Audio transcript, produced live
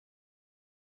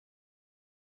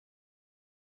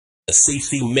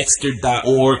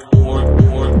ccmixter.org.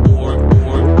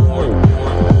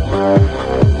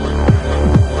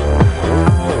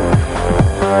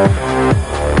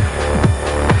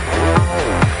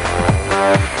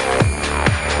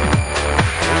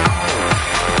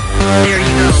 There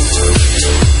you go.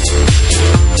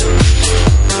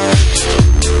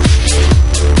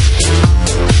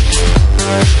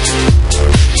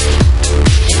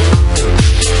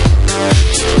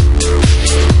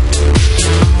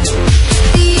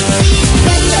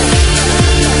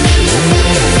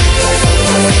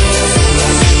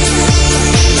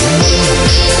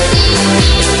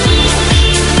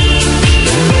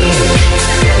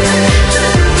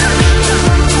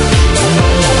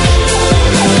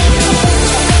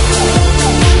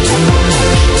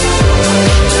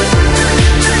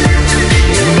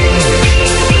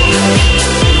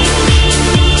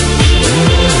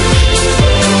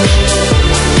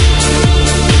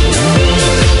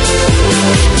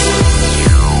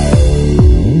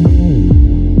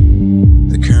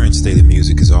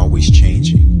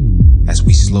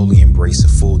 Slowly embrace a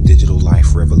full digital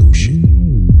life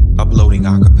revolution, uploading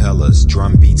acapellas,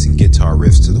 drum beats, and guitar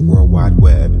riffs to the World Wide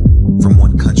Web, from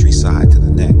one countryside to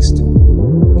the next.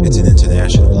 It's an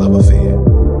international love affair,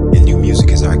 and new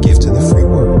music is our gift to the free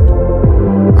world.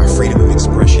 Our freedom of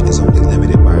expression is only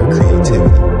limited by our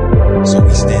creativity, so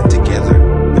we stand together,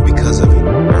 and because of it,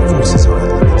 our voices are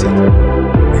unlimited.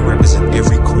 We represent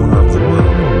every corner of the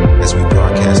world as we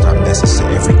broadcast our message to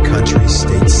every country,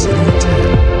 state, city, and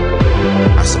town.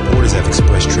 Our supporters have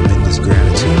expressed tremendous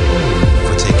gratitude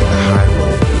for taking the high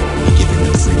road and giving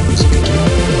them free music again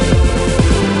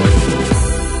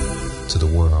to the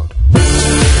world.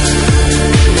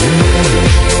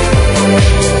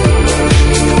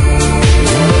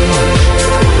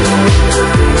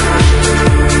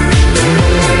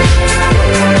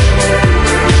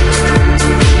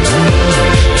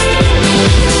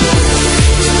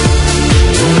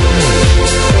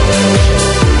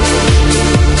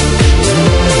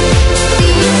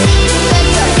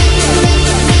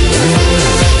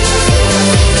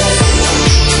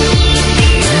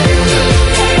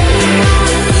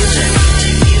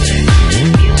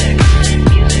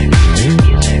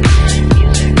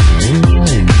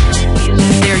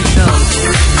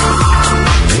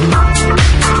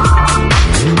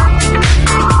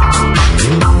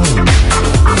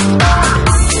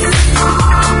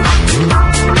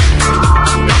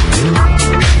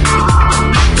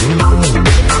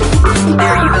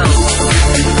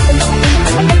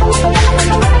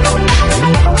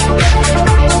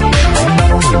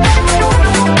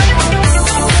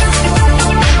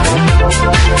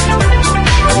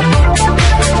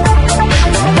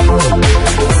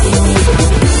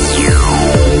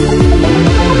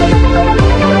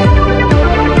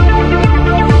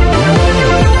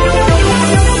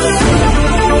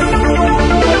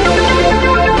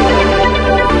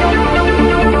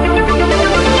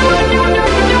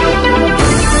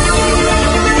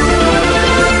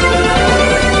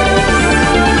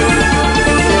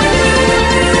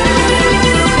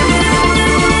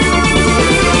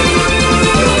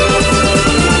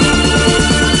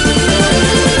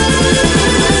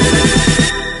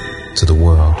 To the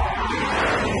world.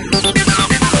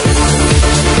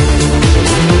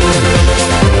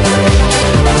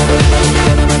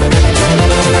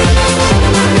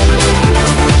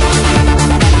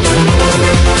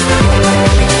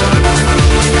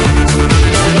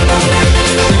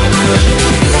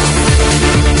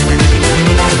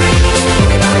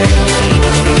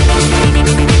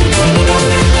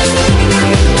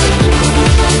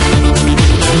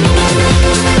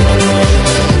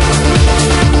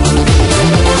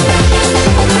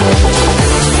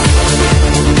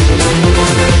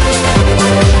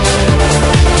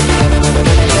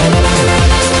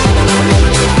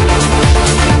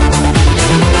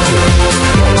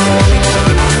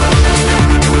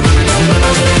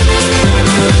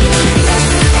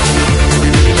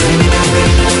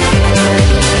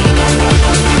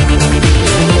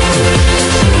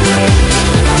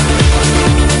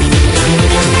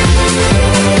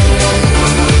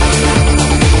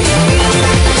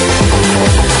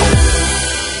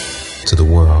 To the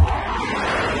world.